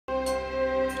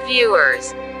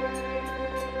viewers.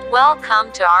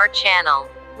 Welcome to our channel.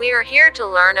 We are here to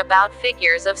learn about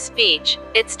figures of speech,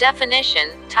 its definition,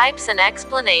 types and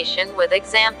explanation with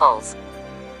examples.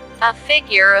 A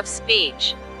figure of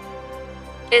speech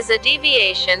is a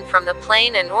deviation from the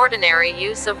plain and ordinary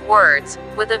use of words,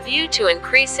 with a view to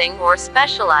increasing or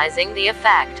specializing the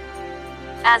effect.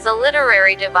 As a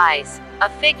literary device, a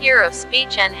figure of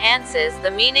speech enhances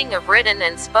the meaning of written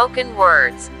and spoken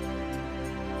words.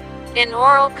 In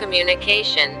oral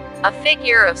communication, a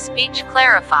figure of speech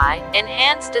clarify,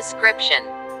 enhance description,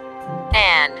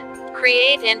 and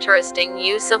create interesting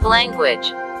use of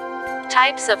language.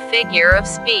 Types of figure of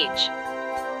speech.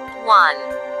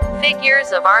 1.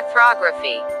 Figures of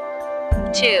orthography.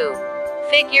 2.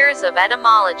 Figures of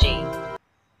etymology.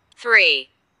 3.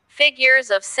 Figures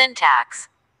of syntax.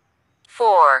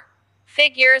 4.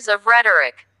 Figures of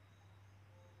rhetoric.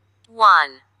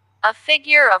 1. A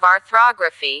figure of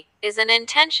orthography is an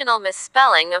intentional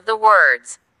misspelling of the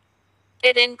words.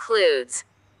 It includes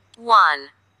 1.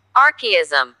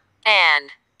 Archaism,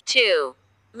 and 2.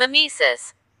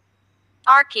 Mimesis.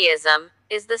 Archaism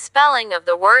is the spelling of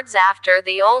the words after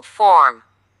the old form,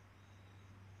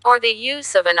 or the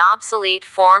use of an obsolete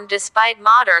form despite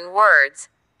modern words,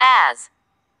 as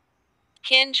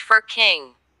kinge for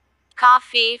king,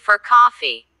 coffee for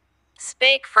coffee,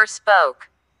 spake for spoke,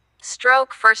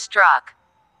 stroke for struck.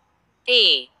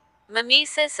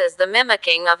 Mimesis is the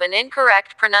mimicking of an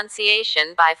incorrect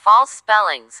pronunciation by false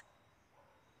spellings.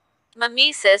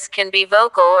 Mimesis can be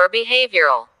vocal or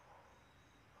behavioral.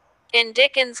 In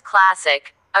Dickens'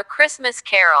 classic, A Christmas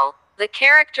Carol, the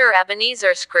character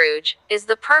Ebenezer Scrooge is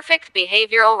the perfect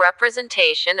behavioral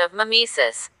representation of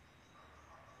mimesis.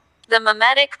 The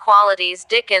mimetic qualities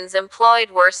Dickens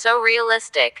employed were so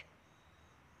realistic.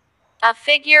 A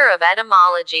figure of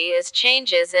etymology is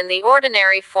changes in the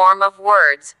ordinary form of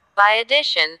words, by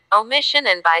addition, omission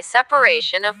and by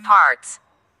separation of parts.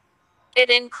 It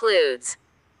includes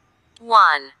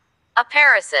 1.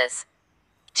 Aperisis.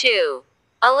 2.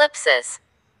 Ellipsis.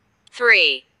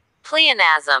 3.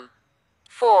 Pleonasm.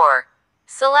 4.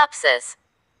 Solipsis.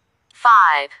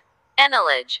 5.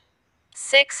 Enillage.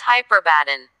 6.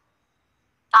 Hyperbaton.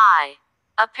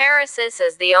 Aperisis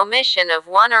is the omission of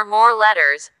one or more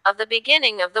letters, of the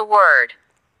beginning of the word.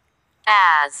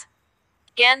 As.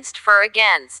 Against for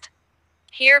against.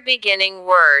 Here beginning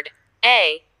word,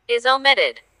 a, is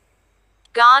omitted.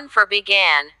 Gone for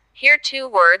began, here two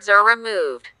words are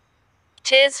removed.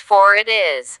 'Tis for it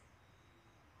is.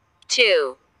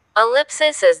 2.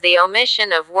 Ellipsis is the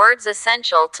omission of words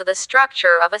essential to the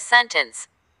structure of a sentence.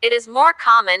 It is more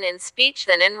common in speech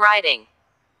than in writing.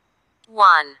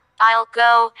 1. I'll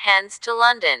go, hence to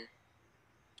London.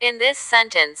 In this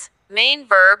sentence, main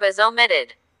verb is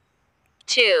omitted.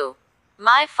 2.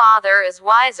 My father is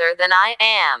wiser than I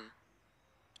am.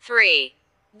 3.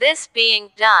 This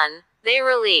being done, they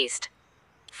released.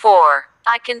 4.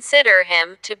 I consider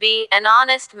him to be an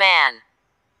honest man.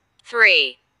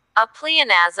 3. A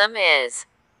pleonasm is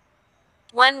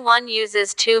when one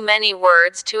uses too many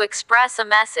words to express a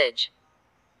message.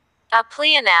 A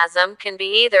pleonasm can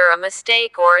be either a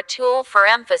mistake or a tool for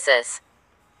emphasis.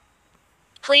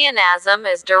 Pleonasm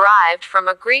is derived from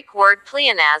a Greek word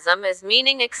pleonasm as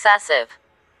meaning excessive.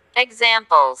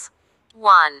 Examples.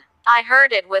 1. I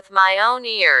heard it with my own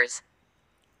ears.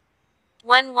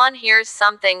 When one hears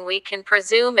something, we can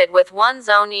presume it with one's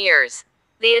own ears.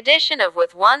 The addition of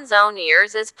with one's own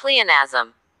ears is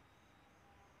pleonasm.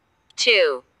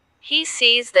 2. He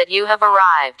sees that you have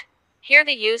arrived. Here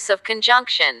the use of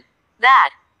conjunction,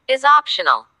 that, is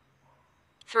optional.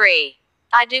 3.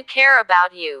 I do care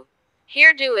about you.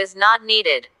 Here do is not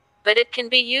needed, but it can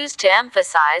be used to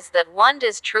emphasize that one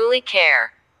does truly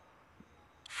care.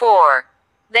 4.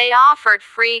 They offered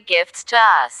free gifts to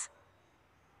us.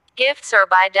 Gifts are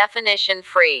by definition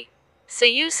free, so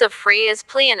use of free is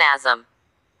pleonasm.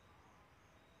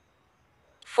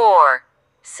 4.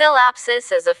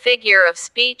 Synapsis is a figure of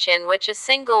speech in which a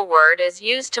single word is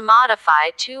used to modify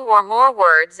two or more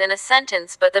words in a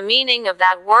sentence, but the meaning of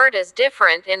that word is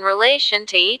different in relation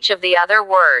to each of the other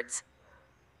words.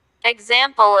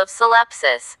 Example of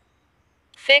synapsis.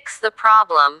 Fix the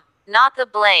problem, not the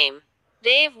blame.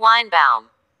 Dave Weinbaum.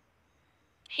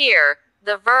 Here,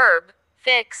 the verb,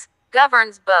 fix,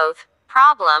 governs both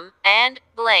problem and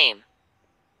blame.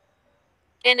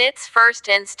 In its first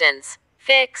instance,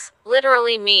 fix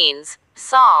literally means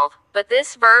solve, but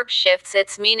this verb shifts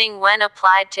its meaning when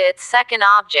applied to its second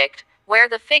object, where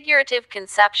the figurative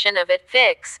conception of it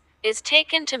fix is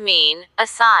taken to mean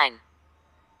assign.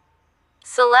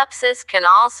 Synapsis can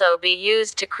also be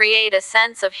used to create a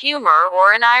sense of humor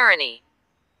or an irony.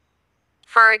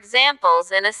 for examples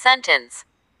in a sentence.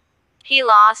 He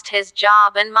lost his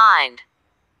job and mind.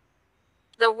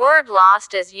 The word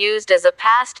lost is used as a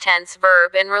past tense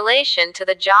verb in relation to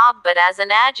the job but as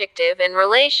an adjective in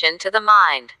relation to the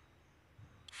mind.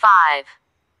 5.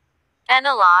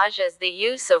 Analogue is the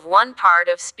use of one part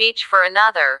of speech for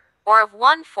another, or of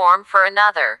one form for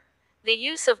another. The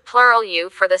use of plural you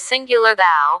for the singular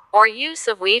thou, or use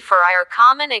of we for I are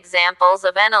common examples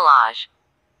of analogue.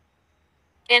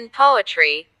 In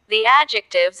poetry, the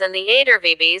adjectives and the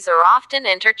adverbs are often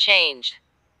interchanged.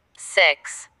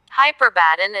 6.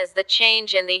 Hyperbaton is the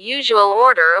change in the usual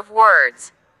order of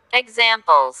words.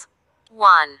 Examples.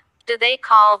 1. Do they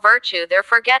call virtue their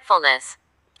forgetfulness?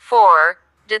 4.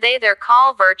 Do they their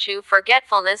call virtue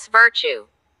forgetfulness virtue?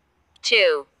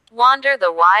 2. Wander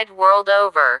the wide world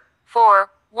over.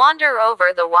 4. Wander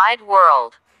over the wide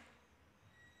world.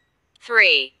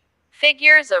 3.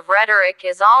 Figures of rhetoric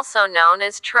is also known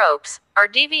as tropes, or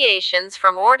deviations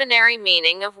from ordinary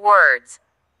meaning of words.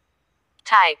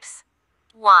 Types.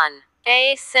 1.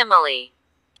 A simile.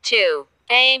 2.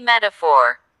 A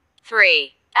metaphor.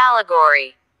 3.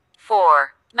 Allegory.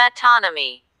 4.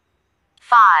 Metonymy.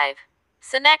 5.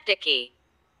 Synecdoche.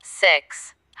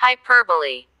 6.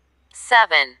 Hyperbole.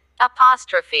 7.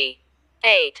 Apostrophe.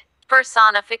 8.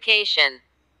 Personification.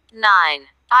 9.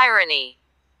 Irony.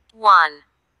 1.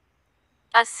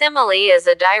 A simile is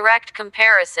a direct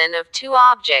comparison of two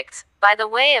objects, by the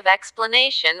way of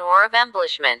explanation or of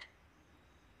embellishment.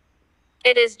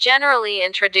 It is generally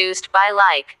introduced by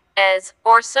like, as,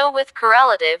 or so with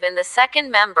correlative in the second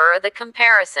member of the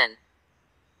comparison.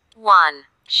 1.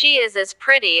 She is as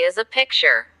pretty as a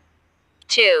picture.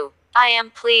 2. I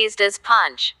am pleased as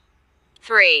Punch.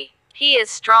 3. He is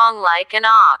strong like an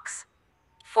ox.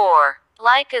 4.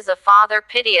 Like as a father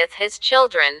pitieth his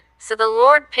children, so the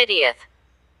Lord pitieth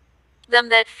them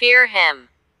that fear him.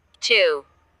 2.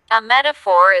 A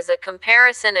metaphor is a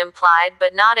comparison implied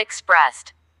but not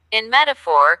expressed. In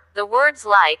metaphor, the words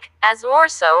like, as or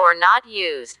so are not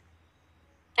used.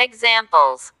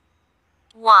 Examples.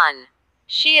 1.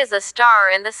 She is a star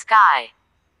in the sky.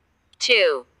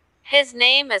 2. His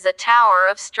name is a tower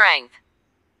of strength.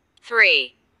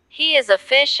 3. He is a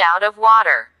fish out of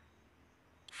water.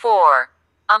 4.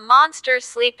 A monster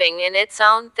sleeping in its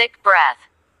own thick breath.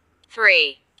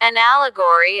 3. An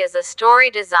allegory is a story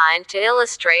designed to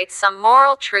illustrate some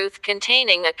moral truth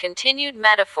containing a continued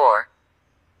metaphor.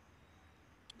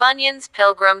 Bunyan's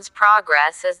Pilgrim's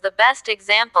Progress is the best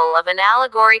example of an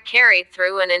allegory carried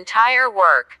through an entire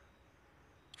work.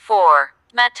 4.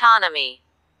 Metonymy.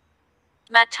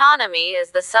 Metonymy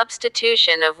is the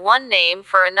substitution of one name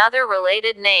for another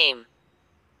related name,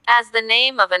 as the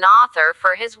name of an author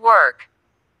for his work,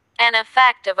 an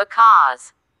effect of a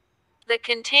cause, the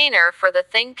container for the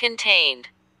thing contained,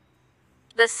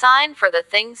 the sign for the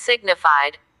thing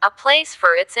signified, a place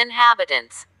for its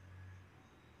inhabitants,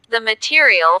 the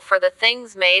material for the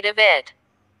things made of it.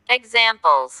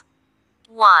 Examples.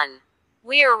 1.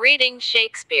 We are reading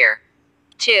Shakespeare.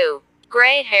 2.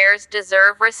 Gray hairs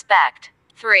deserve respect.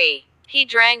 3. He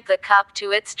drank the cup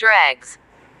to its dregs.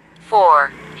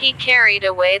 4. He carried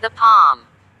away the palm.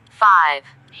 5.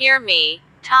 Hear me,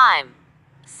 time.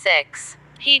 6.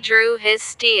 He drew his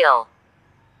steel.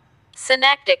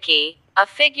 Synecdoche, a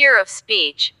figure of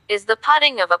speech, is the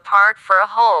putting of a part for a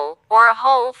whole, or a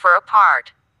whole for a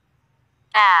part.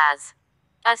 As.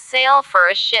 A sail for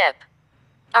a ship.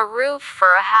 A roof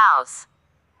for a house.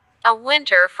 A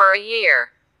winter for a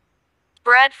year.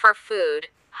 Bread for food,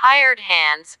 hired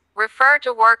hands, refer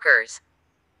to workers.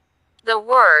 The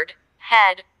word,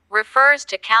 head, refers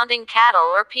to counting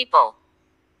cattle or people.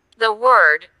 The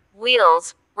word,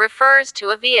 wheels, refers to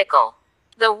a vehicle.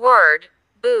 The word,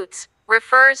 boots,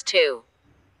 refers to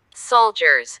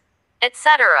soldiers,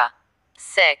 etc.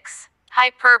 6.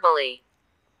 Hyperbole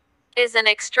is an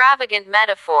extravagant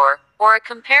metaphor, or a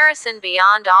comparison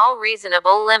beyond all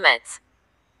reasonable limits.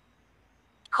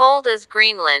 Cold as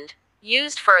Greenland,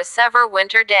 used for a severe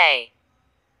winter day.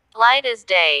 Light as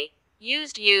day,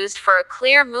 used for a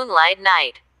clear moonlight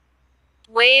night.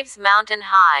 Waves mountain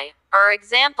high, are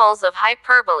examples of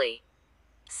hyperbole.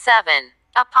 7.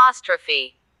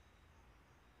 Apostrophe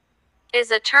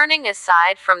is a turning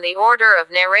aside from the order of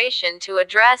narration to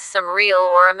address some real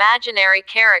or imaginary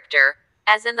character.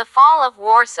 As in the Fall of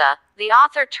Warsaw, the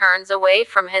author turns away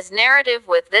from his narrative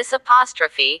with this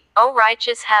apostrophe, O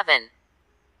righteous heaven!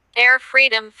 Ere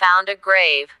freedom found a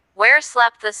grave, where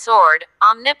slept the sword,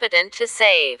 omnipotent to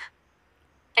save.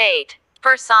 8.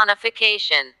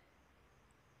 Personification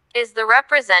is the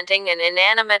representing an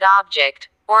inanimate object,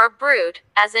 or a brute,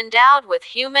 as endowed with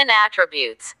human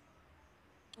attributes.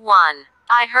 1.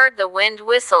 I heard the wind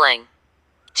whistling.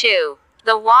 2.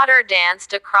 The water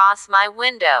danced across my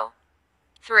window.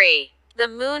 3. The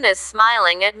moon is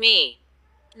smiling at me.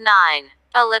 9.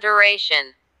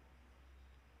 Alliteration.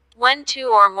 When two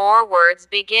or more words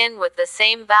begin with the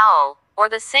same vowel, or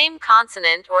the same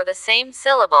consonant or the same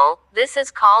syllable, this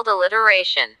is called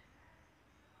alliteration.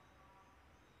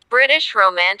 British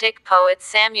Romantic poet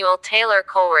Samuel Taylor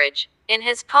Coleridge, in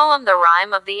his poem The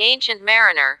Rime of the Ancient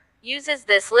Mariner, uses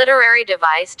this literary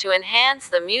device to enhance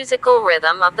the musical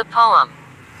rhythm of the poem.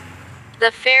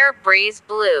 The fair breeze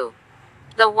blew,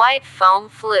 the white foam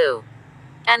flew,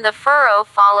 and the furrow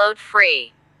followed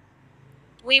free.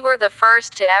 We were the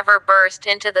first to ever burst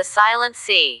into the silent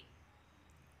sea.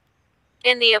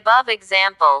 In the above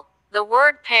example, the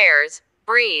word pairs,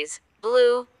 breeze,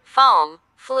 blew, foam,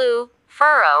 flew,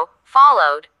 furrow,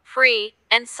 followed, free,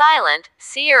 and silent,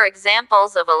 see are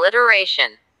examples of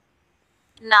alliteration.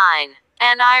 9.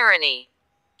 An irony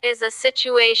is a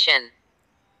situation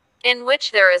in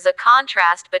which there is a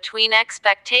contrast between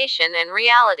expectation and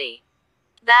reality.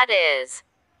 That is,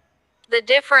 the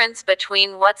difference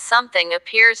between what something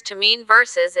appears to mean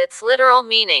versus its literal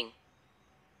meaning.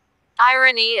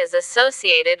 Irony is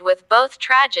associated with both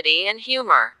tragedy and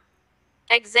humor.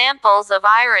 Examples of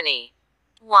irony.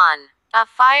 1. A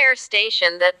fire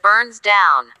station that burns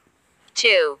down.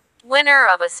 2. Winner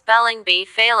of a spelling bee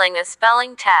failing a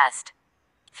spelling test.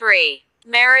 3.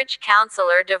 Marriage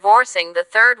counselor divorcing the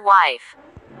third wife.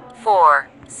 4.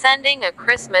 Sending a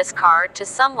Christmas card to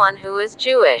someone who is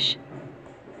Jewish.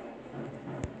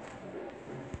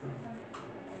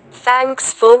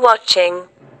 Thanks for watching.